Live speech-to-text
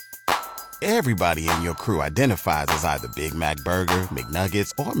Everybody in your crew identifies as either Big Mac Burger,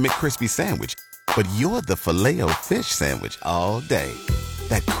 McNuggets, or McCrispy Sandwich. But you're the Filet-O-Fish Sandwich all day.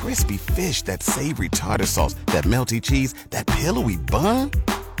 That crispy fish, that savory tartar sauce, that melty cheese, that pillowy bun.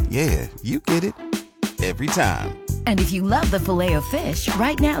 Yeah, you get it. Every time. And if you love the Filet-O-Fish,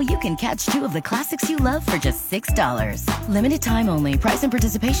 right now you can catch two of the classics you love for just $6. Limited time only. Price and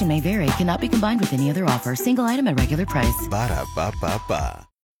participation may vary. Cannot be combined with any other offer. Single item at regular price. Ba-da-ba-ba-ba.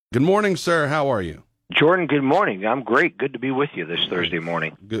 Good morning, sir. How are you? Jordan, good morning. I'm great. Good to be with you this Thursday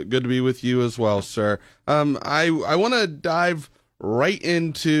morning. Good to be with you as well, sir. I want to dive right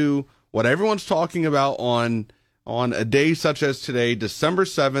into what everyone's talking about on a day such as today, December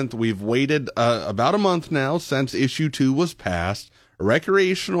 7th. We've waited about a month now since Issue 2 was passed.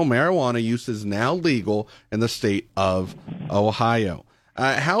 Recreational marijuana use is now legal in the state of Ohio.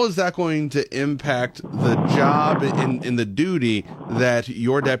 How is that going to impact the job and the duty that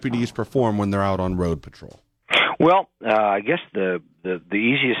your deputies perform when they're out on road patrol? Well, I guess the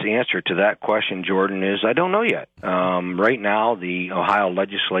easiest answer to that question, Jordan, is I don't know yet. Right now, the Ohio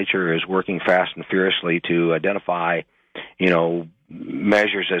legislature is working fast and furiously to identify,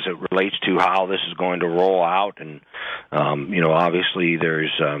 measures as it relates to how this is going to roll out. And, obviously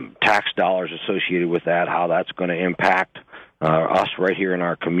there's tax dollars associated with that, how that's going to impact us right here in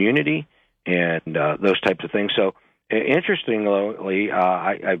our community and those types of things. So, interestingly,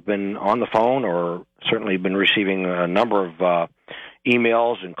 I've been on the phone or certainly been receiving a number of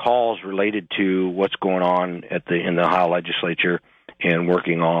emails and calls related to what's going on in the Ohio legislature and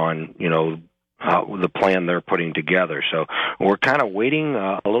working on, the plan they're putting together. So we're kind of waiting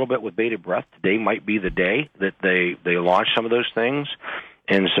a little bit with bated breath. Today might be the day that they launch some of those things.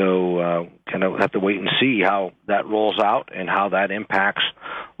 And so kind of have to wait and see how that rolls out and how that impacts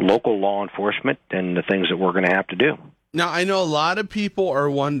local law enforcement and the things that we're going to have to do. Now, I know a lot of people are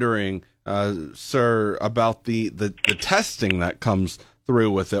wondering, sir, about the testing that comes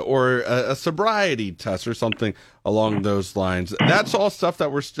through with it, or a sobriety test or something along those lines. That's all stuff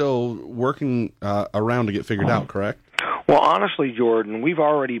that we're still working around to get figured out, correct? Well, honestly, Jordan, we've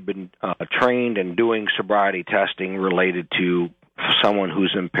already been trained in doing sobriety testing related to someone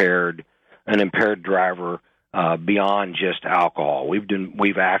who's an impaired driver beyond just alcohol.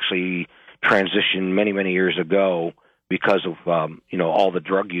 We've actually transitioned many years ago because of all the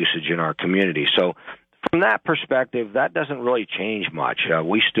drug usage in our community. So from that perspective, that doesn't really change much.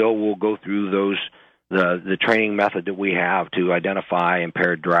 We still will go through the training method that we have to identify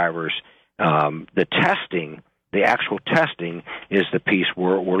impaired drivers. The actual testing is the piece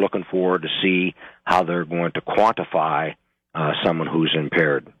we're looking forward to see how they're going to quantify someone who's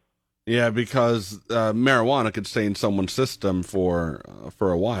impaired. Yeah, because marijuana could stay in someone's system for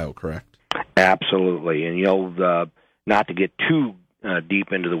a while, correct? Absolutely. And, not to get too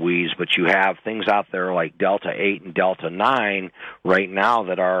deep into the weeds, but you have things out there like Delta 8 and Delta 9 right now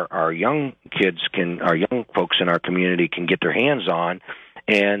that our young folks in our community can get their hands on,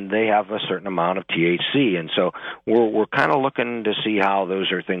 and they have a certain amount of THC. And so we're kind of looking to see how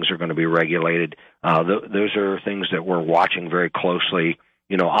things are going to be regulated. Those are things that we're watching very closely.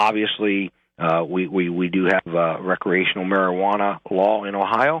 Obviously, we do have a recreational marijuana law in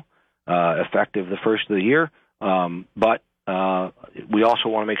Ohio, effective the first of the year. But we also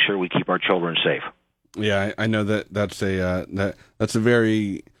want to make sure we keep our children safe. Yeah, I know that's a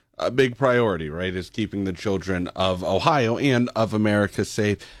very big priority, right? Is keeping the children of Ohio and of America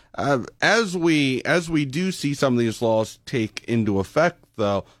safe. As we do see some of these laws take into effect,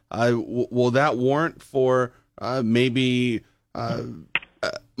 though, will that warrant for maybe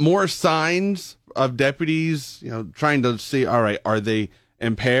more signs of deputies, trying to see, all right, are they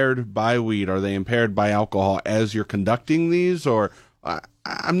impaired by weed? Are they impaired by alcohol as you're conducting these? Or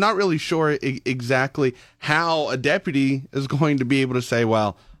I'm not really sure exactly how a deputy is going to be able to say,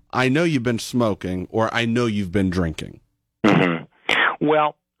 well, I know you've been smoking, or I know you've been drinking. Mm-hmm.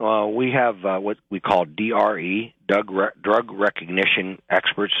 Well, we have what we call DRE, Drug Recognition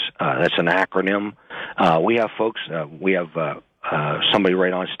Experts. That's an acronym. We have folks, we have somebody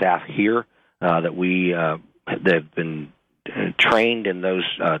right on staff here that have been trained in those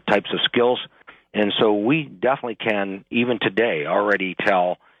types of skills. And so we definitely can, even today, already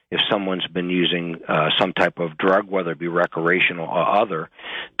tell if someone's been using some type of drug, whether it be recreational or other.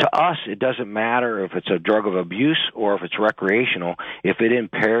 To us, it doesn't matter if it's a drug of abuse or if it's recreational. If it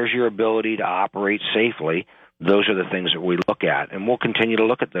impairs your ability to operate safely, those are the things that we look at. And we'll continue to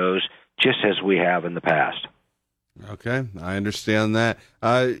look at those just as we have in the past. Okay, I understand that.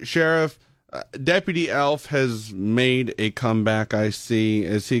 Sheriff, Deputy Elf has made a comeback, I see.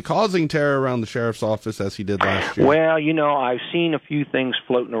 Is he causing terror around the sheriff's office as he did last year? Well, I've seen a few things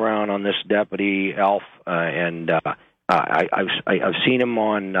floating around on this Deputy Elf, and I've seen him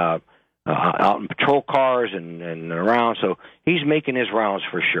on out in patrol cars and around, so he's making his rounds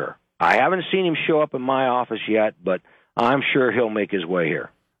for sure. I haven't seen him show up in my office yet, but I'm sure he'll make his way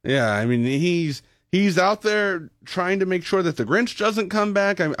here. Yeah, I mean, he's out there trying to make sure that the Grinch doesn't come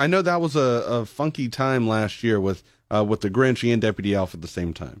back. I know that was a funky time last year with the Grinch and Deputy Elf at the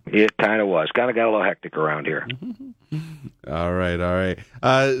same time. It kind of was. Kind of got a little hectic around here. All right.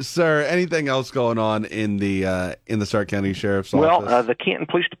 Sir, anything else going on in the Stark County Sheriff's Office? Well, the Canton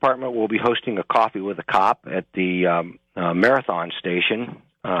Police Department will be hosting a coffee with a cop at the Marathon Station,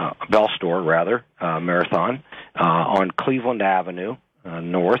 Bell Store, rather, Marathon, on Cleveland Avenue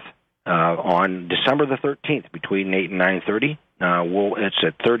North. On December the 13th, between 8 and 9:30. It's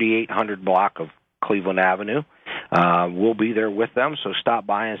at 3800 block of Cleveland Avenue. We'll be there with them, so stop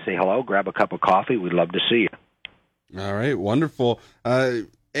by and say hello, grab a cup of coffee. We'd love to see you. All right, wonderful.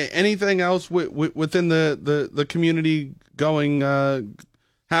 Anything else within the community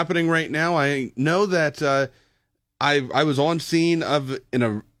happening right now? I know that I was on scene of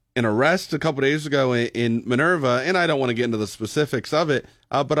an arrest a couple days ago in Minerva, and I don't want to get into the specifics of it,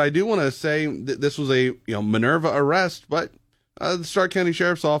 but I do want to say that this was a Minerva arrest, but the Stark County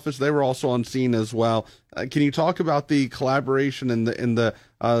Sheriff's Office, they were also on scene as well. Can you talk about the collaboration and the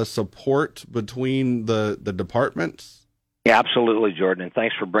support between the departments? Yeah, absolutely, Jordan, and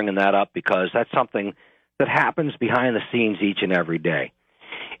thanks for bringing that up, because that's something that happens behind the scenes each and every day.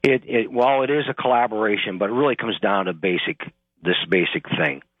 While it is a collaboration, but it really comes down to this basic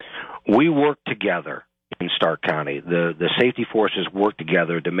thing. We work together in Stark County. The safety forces work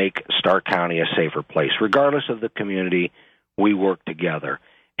together to make Stark County a safer place. Regardless of the community, we work together.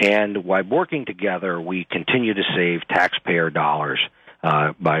 And by working together, we continue to save taxpayer dollars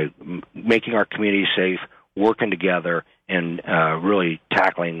by making our community safe, working together, and really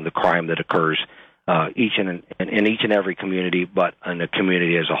tackling the crime that occurs in each and every community, but in the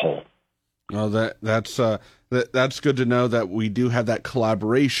community as a whole. Well, that's good to know that we do have that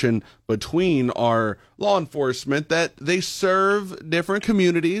collaboration between our law enforcement, that they serve different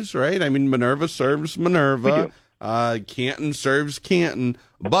communities, right? I mean, Minerva serves Minerva, Canton serves Canton,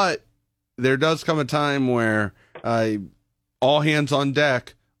 but there does come a time where all hands on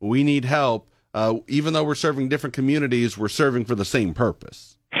deck, we need help. Even though we're serving different communities, we're serving for the same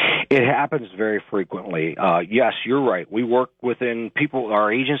purpose. It happens very frequently. Yes, you're right. We work within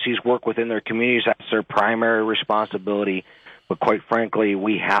our agencies work within their communities. That's their primary responsibility. But quite frankly,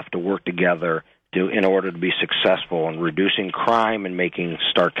 we have to work together in order to be successful in reducing crime and making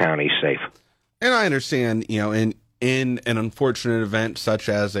Stark County safe. And I understand, in an unfortunate event such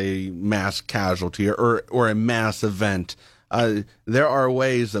as a mass casualty or a mass event, there are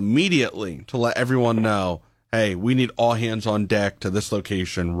ways immediately to let everyone know, hey, we need all hands on deck to this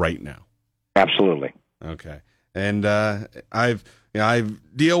location right now. Absolutely. Okay. And I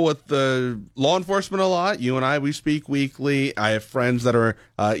deal with the law enforcement a lot. You and I, we speak weekly. I have friends that are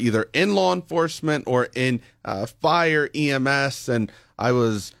either in law enforcement or in fire, EMS, and I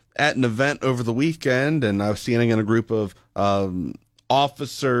was at an event over the weekend, and I was standing in a group of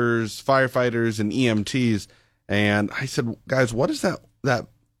officers, firefighters, and EMTs, and I said, guys, what is that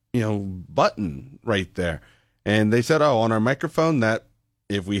button right there? And they said, on our microphone, that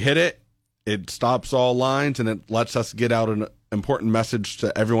if we hit it, it stops all lines and it lets us get out an important message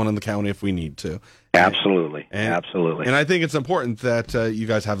to everyone in the county if we need to. Absolutely. Absolutely. And I think it's important that you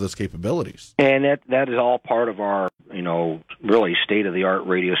guys have those capabilities. And that is all part of our, really state-of-the-art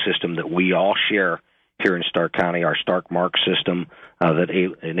radio system that we all share here in Stark County, our Stark Mark system that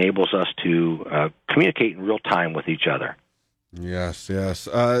enables us to communicate in real time with each other. Yes.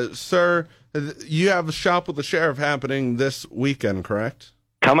 Sir, you have a Shop with the Sheriff happening this weekend, correct?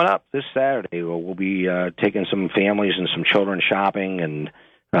 Coming up this Saturday, we'll be taking some families and some children shopping and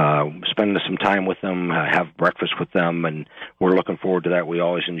spending some time with them, have breakfast with them, and we're looking forward to that. We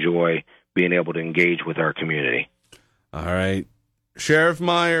always enjoy being able to engage with our community. All right. Sheriff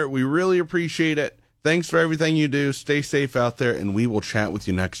Maier, we really appreciate it. Thanks for everything you do. Stay safe out there, and we will chat with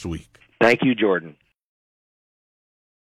you next week. Thank you, Jordan.